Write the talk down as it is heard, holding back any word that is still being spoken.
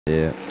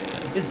Yeah.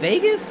 It's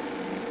Vegas?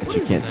 What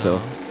You can't tell.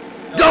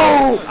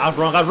 Go! I was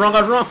wrong.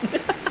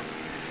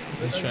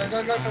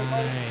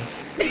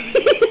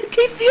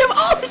 KTM,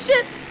 oh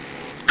shit!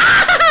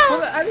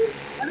 Well, I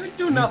didn't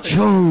do nothing.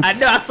 Jokes. I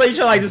know, I saw you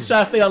trying to try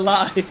to stay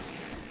alive.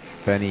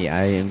 Benny,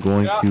 I am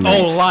going to.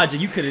 Oh, Logic,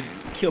 you could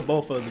have killed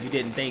both of them, but you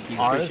didn't. Thank you.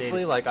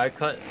 Honestly, like I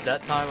cut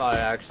that time. I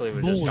actually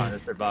was just trying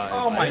to survive.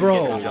 Oh my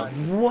Bro,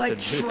 what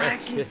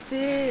track is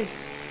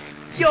this?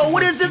 Yo,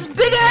 what is this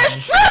big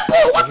ass triple?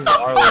 What the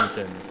fuck?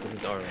 This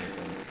is Arlington.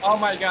 Oh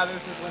my god,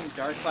 this is when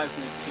Darkseid's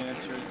made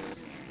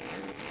cancers.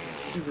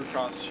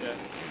 Supercross shit.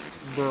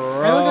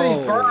 Bro. Hey, look at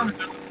these berms.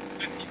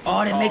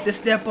 Oh, they make the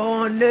step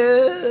on.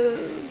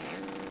 No.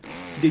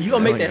 Dude, you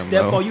gonna make that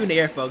step on? You in the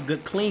air for a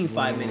good clean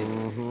 5 minutes.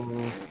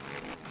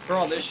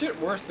 Bro, this shit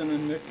worse than the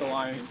Nick the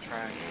Lion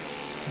track.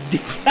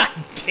 God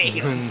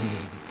damn.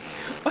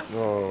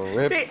 Oh,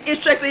 rip. His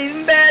tracks ain't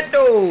even bad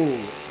though.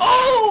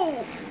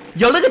 Oh!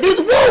 Yo, look at these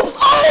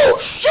whoops! Oh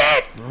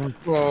shit!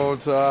 Oh,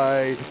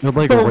 tight. You're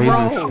like Bro,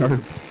 razor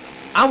sharp.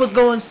 I was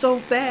going so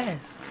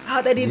fast.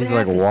 How'd that even These are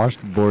like happen?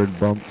 washboard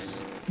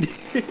bumps.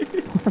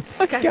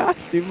 Okay.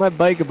 Gosh, dude, my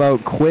bike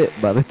about quit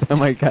by the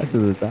time I got to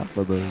the top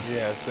of those.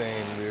 Yeah,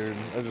 same, dude.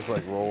 I just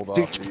like rolled off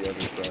the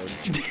other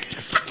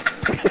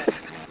side.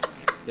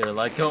 They're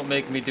like, don't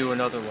make me do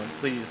another one,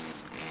 please.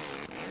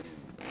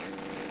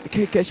 I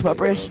can't catch my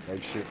breath.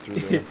 Like shit through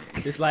there.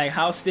 It's like,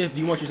 how stiff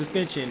do you want your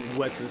suspension?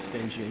 What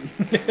suspension?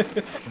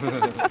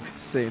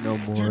 Say no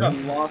more. Dude, I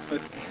lost my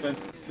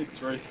suspension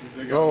 6 races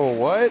ago. Oh,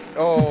 what?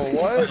 Oh,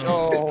 what?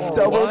 Oh,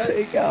 Double what?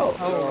 takeout.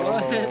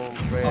 Oh,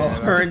 man. Oh,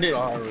 earned it.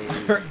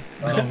 Sorry.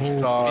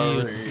 I'm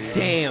sorry.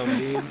 Damn,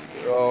 dude.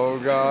 Oh,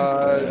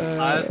 God.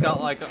 I just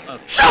got like a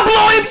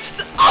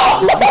Shabloims!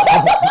 Oh!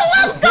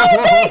 Let's go,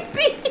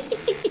 baby!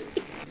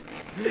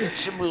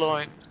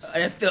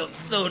 That felt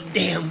so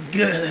damn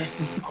good.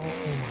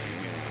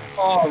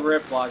 Oh,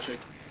 rip Logic.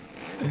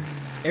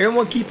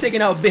 Everyone keep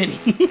taking out Benny.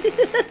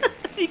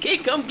 He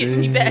can't come get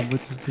me back.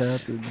 What just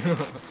happened?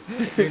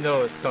 you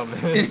know it's coming.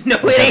 No,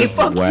 it ain't.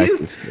 Fuck Whack you.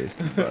 his face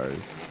in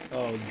bars.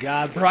 Oh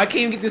god, bro, I can't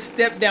even get this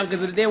step down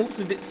because the damn whoops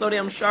are so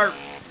damn sharp.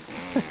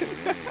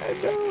 I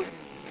know.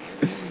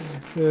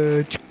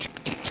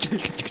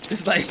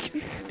 It's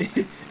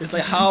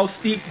like how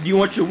steep do you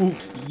want your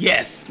whoops?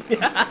 Yes.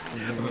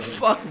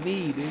 Fuck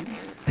me, dude.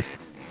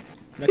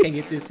 I can't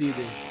get this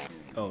either.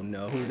 Oh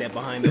no, who's that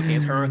behind me? Okay,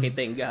 it's her. Okay,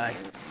 thank God.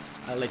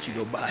 I'll let you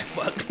go by.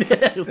 Fuck.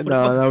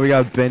 No, we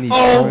got Benny.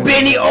 Oh,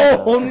 Benny!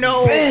 Oh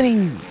no!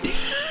 Benny!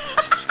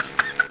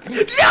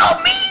 No,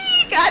 me!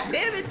 God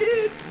damn it,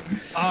 dude!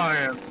 I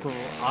am cool.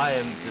 I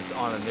am just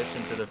on a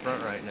mission to the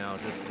front right now.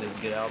 Just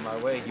get out of my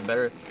way. You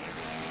better.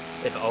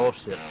 Oh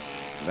shit.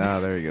 Ah,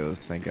 there he goes.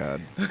 Thank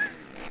God.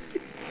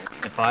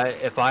 If I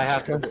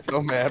have to. I'm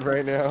so mad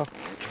right now.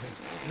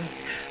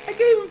 I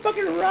can't even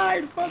fucking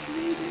ride. Fuck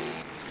me, dude.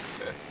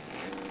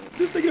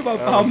 Just thinking about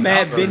how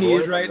mad Benny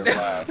is right now.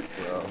 Laugh,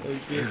 Oh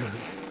shit.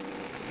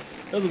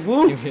 Those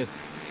whoops.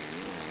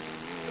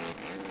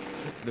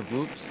 The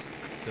whoops.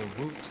 The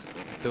whoops.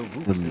 The The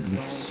whoops is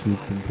loop on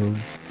superimpose.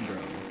 Bro.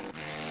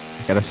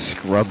 Gotta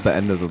scrub the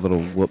end of the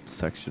little whoop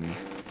section.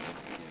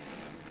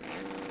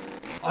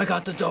 I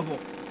got the double.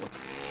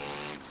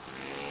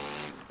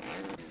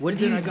 What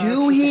do you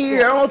do here?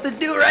 I don't know what to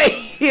do right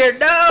here.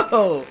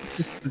 No.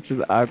 Such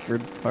an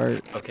awkward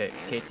part. Okay,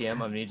 KTM, I'm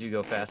gonna need you to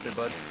go faster,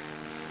 bud.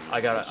 I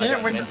got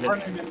Can't wait to engines. run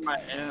him in my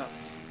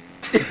ass.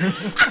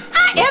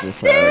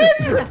 F10.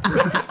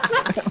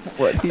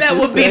 What That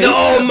would be the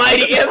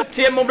almighty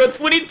F10 over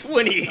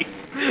 2020.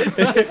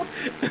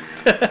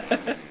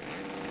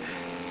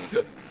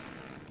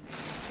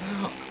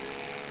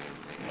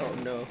 Oh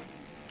no.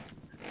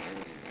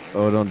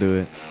 Oh, don't do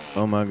it.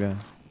 Oh my God.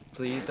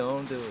 Please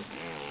don't do it.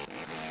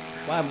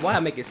 Why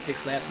make it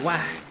 6 laps?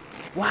 Why?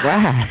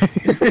 Why?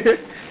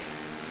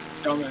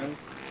 Dumbass.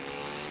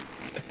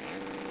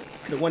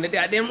 Could have won the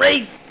goddamn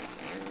race.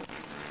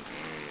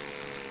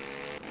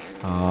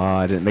 Oh,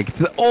 I didn't make it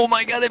to the. Oh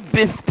my God, it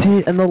biffed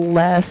it in the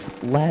last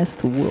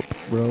whoop,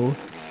 bro.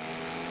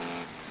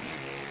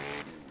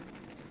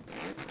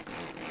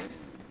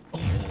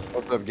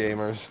 What's up,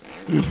 gamers?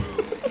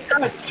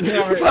 God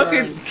damn it, Fucking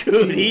man.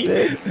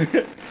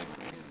 Scooty.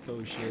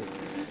 Oh shit.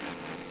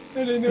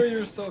 I didn't know you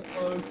were so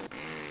close.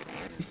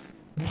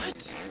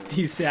 What?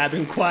 He said I've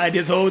been quiet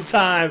this whole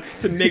time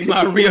to make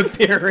my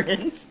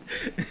reappearance.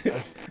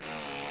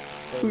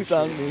 Who's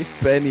on me?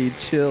 Benny,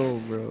 chill,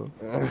 bro.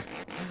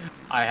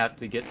 I have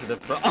to get to the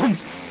front.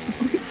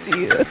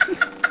 See ya.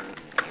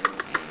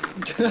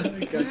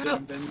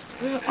 Goddamn Benny.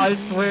 I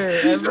swear,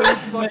 every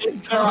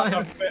fucking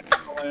time.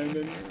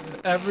 Landon.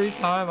 Every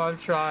time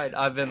I've tried,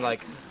 I've been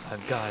like,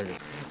 I've got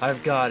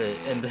it,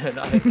 and then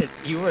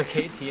it's you or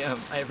KTM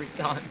every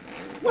time.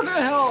 What the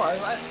hell?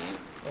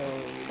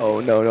 Oh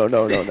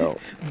no.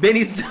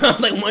 Benny sounds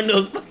like one of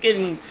those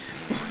fucking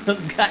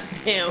those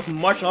goddamn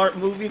martial art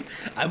movies.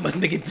 I must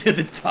make it to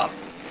the top.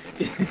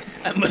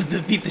 I must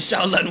defeat the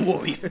Shaolin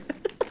warrior.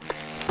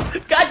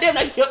 Goddamn,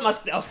 I killed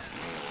myself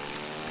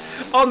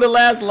on the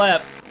last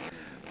lap.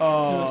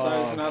 Suicide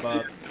is Oh, not the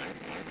fuck. answer.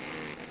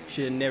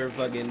 Should never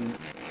fucking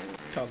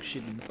talk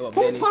shit about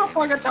Who Benny. put a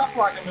fucking top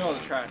block in the middle of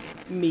the track?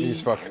 Me.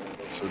 He's fucking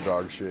so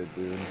dog shit,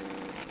 dude.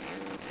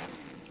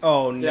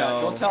 Oh Yeah,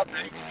 no. don't tell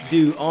Benny.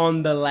 Dude,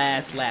 on the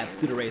last lap,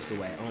 threw the race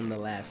away. On the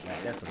last lap.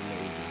 That's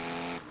amazing.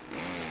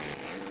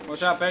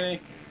 Watch out, Benny.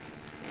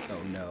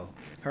 Oh no.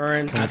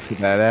 Hearn, Coming for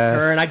that ass.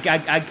 Hearn,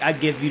 I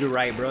give you the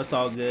right, bro. It's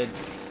all good.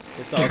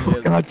 It's all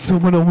good. God,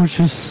 someone almost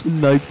just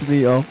sniped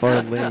me off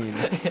our lane.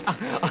 No,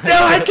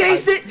 I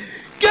cased it!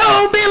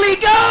 Go, Billy,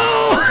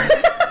 go!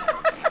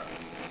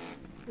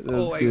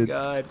 Oh my good.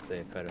 god. Say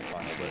a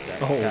pedophile, but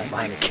that, Oh that my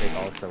kind of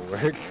thing also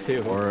works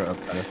too. Or a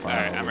pedophile.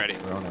 Alright, I'm ready.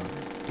 I don't know.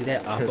 Dude,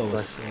 that oppo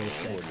was so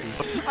sexy.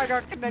 I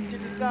got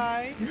connected to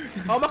die.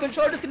 Oh, my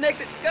controller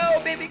disconnected.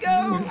 Go, baby,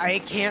 go! I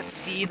can't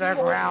see the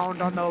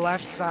ground on the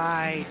left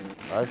side.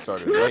 I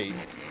started late.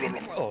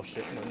 Oh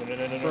shit!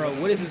 No. Bro,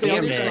 what is this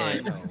finish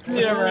line?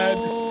 Yeah, Red.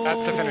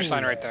 That's the finish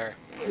line right there.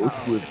 So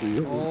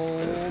slippery.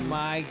 Oh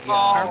my I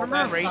god.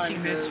 remember man, racing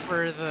time, this dude.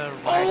 for the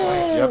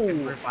Oh!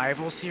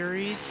 Revival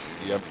series.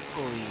 Yep.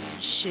 Holy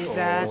shit, The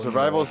that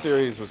survival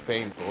series was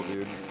painful,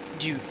 dude.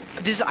 dude.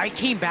 This I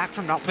came back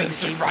from not The playing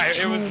this game.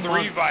 survival. It was the 2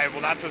 months.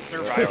 revival, not the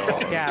survival.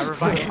 Yeah,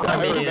 revival.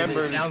 I mean,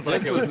 remember it sounds this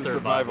like it was was the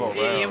survival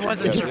survival. round. It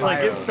wasn't Yes,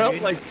 survival. yeah.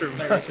 Felt like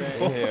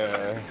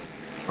Yeah.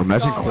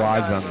 Imagine Oh my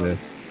quads God, on bro. this.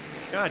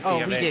 God Oh,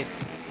 damn we it. did.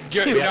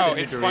 Dude, no,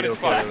 it's fun as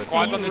fuck. Dorito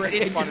Quads on this Red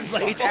is fun just as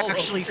like- fuck. It's all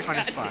actually over. fun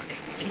as fuck.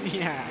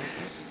 Yeah.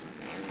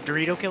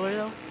 Dorito killer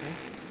though.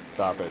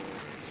 Stop it.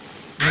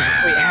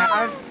 Wait,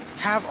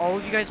 have all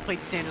of you guys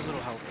played Santa's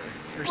Little Helper?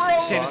 Or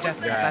Santa's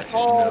Death Trap? That's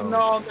Oh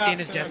no, that's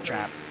Santa's Death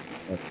Trap.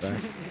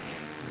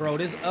 Bro,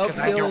 this 'Cause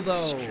I uphill don't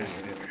though. trust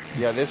it.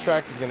 Yeah, this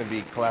track is gonna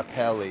be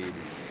clapellied.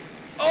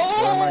 Oh!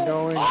 Where am I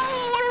going? Oh,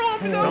 I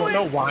I don't know don't where I'm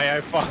know why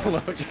I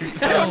followed you.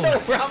 going. I don't know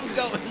where I'm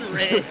going,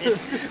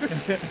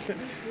 Red.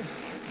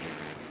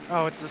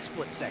 Oh, it's the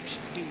split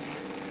section, dude.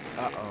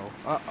 Uh-oh.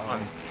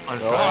 On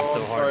Oh, fast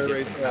so hard sorry, to Ray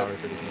get some Trap. power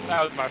to the game.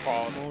 That was my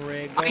fault. Come on,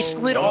 Red, I go.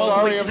 slid I'm all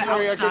the way sorry, to I'm the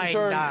sorry, I couldn't outside and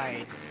turn.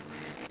 died.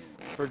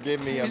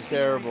 Forgive me, I'm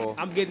terrible.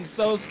 I'm getting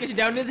so sketchy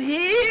down this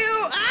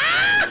hill.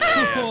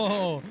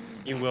 Ah!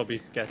 You will be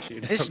sketchy.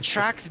 This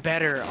track's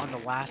better on the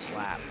last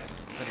lap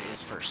than it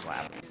is first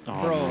lap.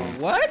 Bro,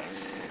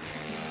 what?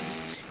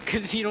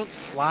 Cause you don't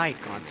slide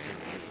constantly.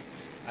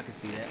 I can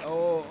see that.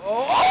 Oh,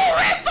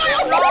 Red, sorry.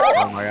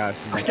 Oh my gosh.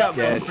 I got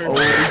yes. moved. Oh,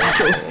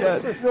 so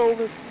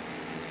scared.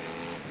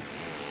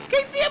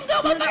 KTM, go,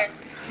 motherfucker.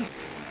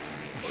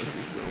 This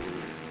is so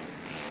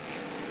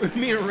weird.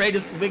 Me and Ray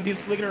just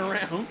swinging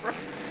around, bro.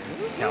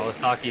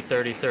 Kawasaki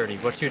 3030.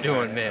 What you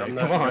doing, man? I'm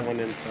Come not on. going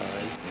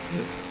inside.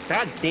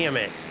 God damn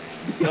it.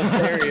 Those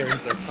barriers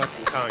are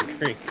fucking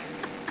concrete.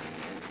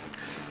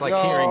 It's like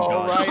no, hearing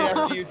God. right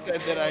after you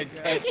said that I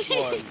touched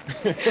one.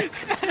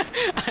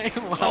 I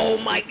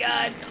Oh my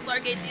god. I'm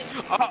sorry,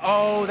 KTM.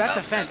 oh, that's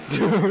a fence.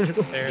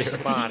 There's the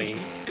body.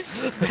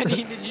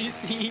 Benny, did you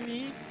see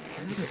me?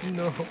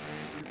 No.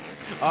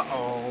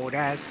 Oh,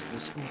 that's the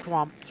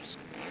Scootwomps.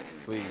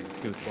 Please.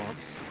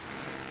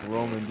 Goosebumps.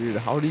 Roman, dude,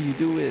 how do you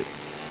do it?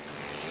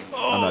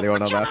 Oh, I'm not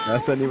going on that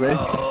fast anyway.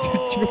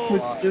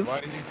 Why, Just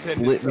why did you send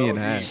split it so me in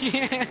half. deep?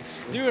 Yeah,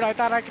 dude, I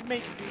thought I could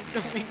make it,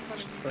 dude. Don't make fun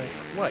of It's me. like,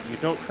 what? You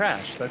don't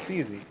crash. That's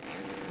easy.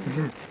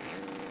 I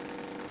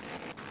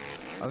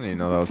didn't even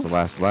know that was the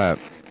last lap.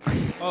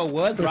 Oh,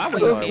 what? Bro, I wasn't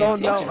So paying slow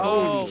attention. now.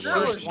 Oh, Holy shit.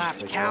 first lap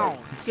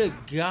counts. Good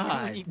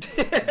god.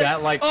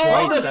 That like 20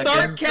 Oh, the seconds.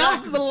 start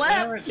counts as a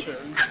lap.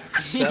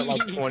 That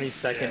like 20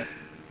 second.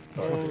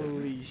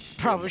 Holy shit.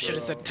 Probably should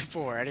have bro. said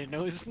before. I didn't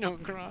know it was snow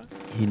cross.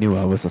 He knew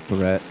I was a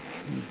threat.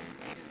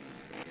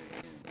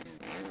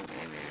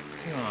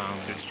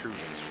 It's true.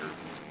 It's true.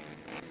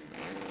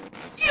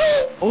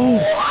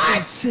 Oh,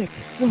 that's sick.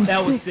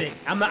 That was sick.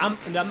 I'm not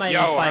even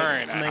Yo, fight.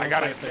 Aaron, I'm not I even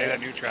gotta fight for say that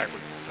new track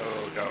was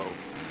so dope.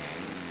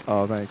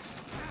 Oh,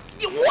 thanks.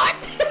 What?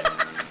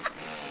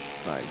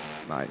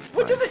 Nice, nice.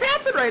 What nice. just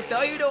happened right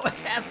there? You know what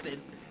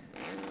happened?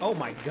 Oh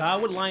my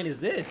god, what line is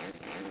this?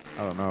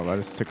 I don't know, but I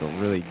just took a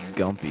really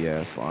gumpy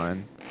ass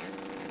line.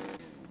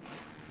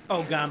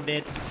 Oh god, I'm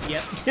dead.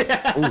 Yep.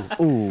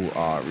 Ooh,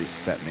 oh, it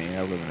reset me.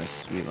 I live in a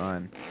sweet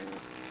line.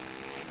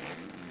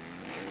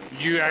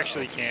 You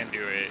actually can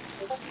do it.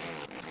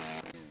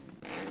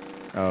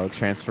 Oh,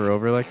 transfer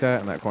over like that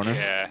in that corner?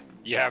 Yeah.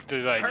 You have to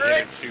like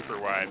hit it super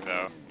wide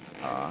though.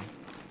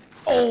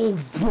 Oh,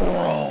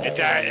 bro.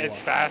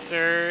 It's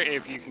faster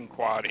if you can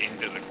quad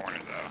into the corner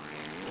though.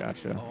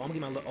 Gotcha. Oh, I'm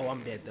getting my. Oh,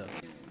 I'm dead though.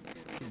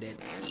 I'm dead.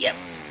 Yep.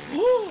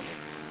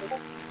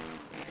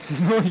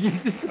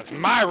 That's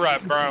my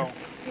rut, bro.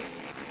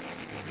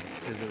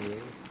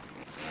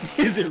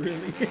 Is it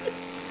really?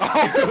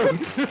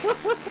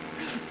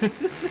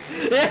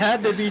 It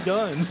had to be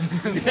done.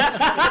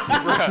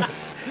 Bruh.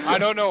 I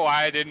don't know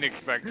why I didn't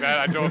expect that.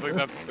 I don't think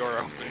that's the door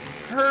open.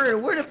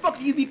 Heard, where the fuck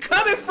do you be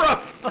coming from?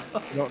 I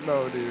don't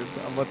know, dude.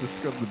 I'm about to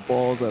scrub the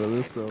balls out of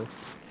this, though.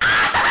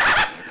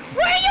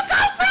 Where do you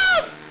come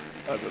from?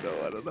 I don't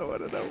know.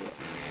 Okay,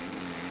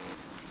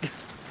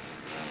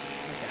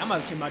 I'm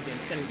about to change my damn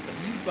settings so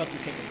you fucking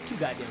came in too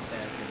goddamn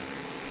fast, man.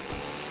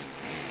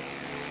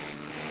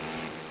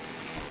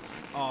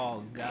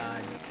 Oh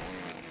god.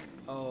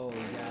 Oh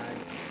god.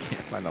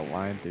 Can't find a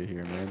line through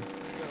here, man.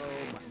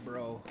 Oh my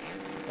bro.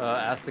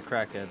 Ask the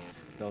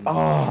crackheads. They'll know.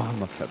 Oh, I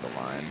must have the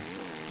line.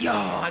 Yo,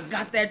 I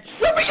got that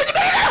triple. You made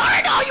it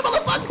hard, you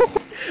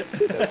motherfucker.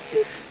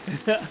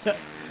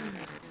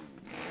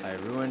 I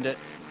ruined it.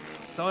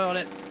 Soiled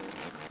it.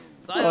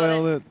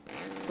 Soiled it.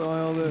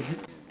 Soiled it.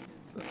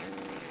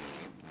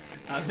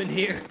 I've been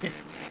here.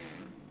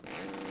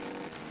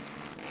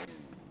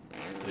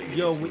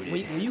 Yo,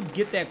 when you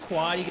get that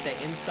quad, you get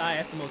that inside,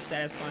 that's the most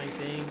satisfying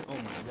thing. Oh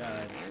my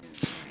god.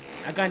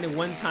 I got it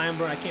one time,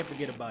 bro, I can't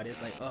forget about it.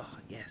 It's like, oh,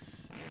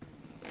 yes.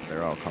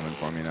 They're all coming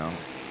for me now.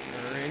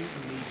 Aaron,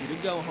 I need you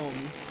to go,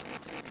 homie.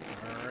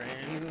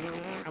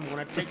 Aaron, I'm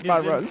gonna take this my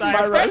run. inside.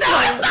 This is my run.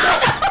 No, it's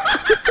not!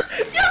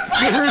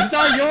 It's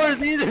not yours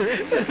either.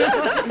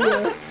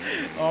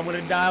 Oh, I'm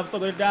gonna die. I'm so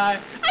gonna die.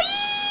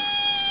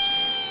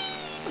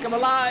 Look, I'm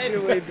alive.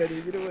 Get away,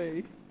 Betty. Get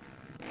away.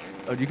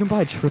 Oh, you can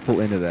buy triple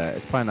into that.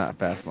 It's probably not a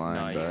fast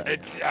line, No, but...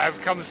 I've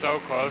come so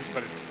close,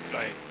 but it's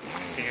like, I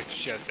think it's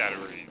just out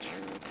of reach.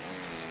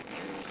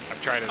 I've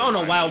tried it. I don't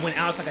know why I went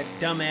out like a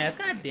dumbass.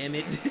 God damn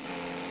it.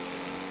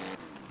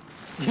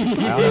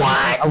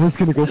 I was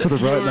gonna go for the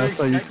run and I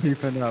saw you expecting-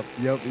 creeping up.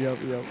 Yep. I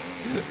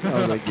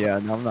was like, yeah,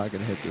 no, I'm not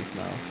gonna hit this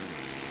now.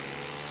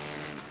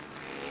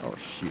 Oh,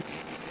 shoot.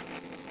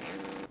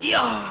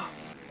 Yeah.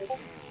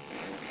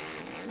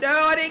 No,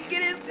 I didn't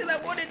get it because I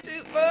wanted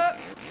to. Fuck.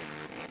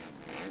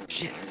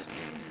 Shit.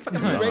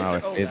 Fucking I don't know how I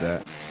racer. Oh, did God.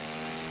 that.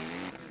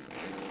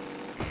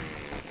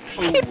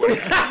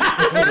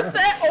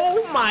 That,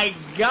 oh my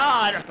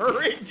god,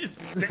 Hurry just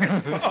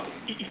said fuck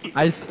you.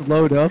 I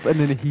slowed up and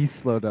then he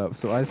slowed up.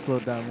 So I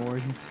slowed down more,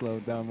 he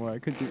slowed down more. I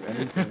couldn't do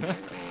anything.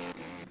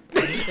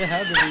 It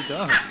had to be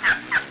done.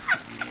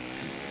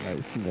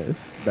 Nice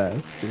miss,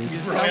 bastard. You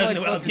Sound I like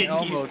knew I was fucking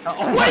getting you. Elmo. Oh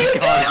What my are you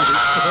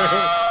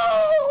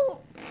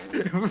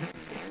god. doing?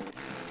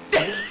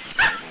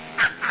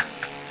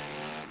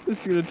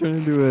 This is gonna turn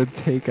into a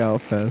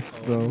takeout fest,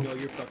 Oh, bro. you know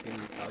you're fucking.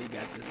 Oh, you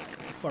got this.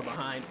 This far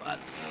behind. Fuck.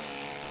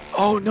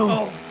 Oh no!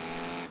 Oh.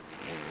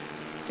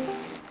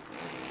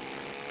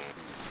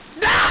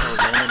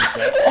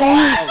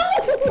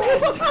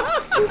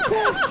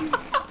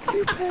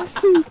 You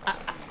passed it!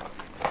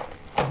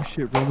 Oh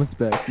shit, Roman's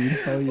back, dude.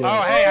 Hell yeah.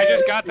 Oh, hey, I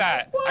just got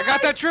that. I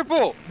got that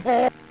triple.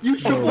 You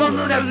should Oh, run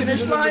for that man.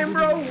 finish line,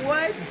 bro.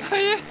 What?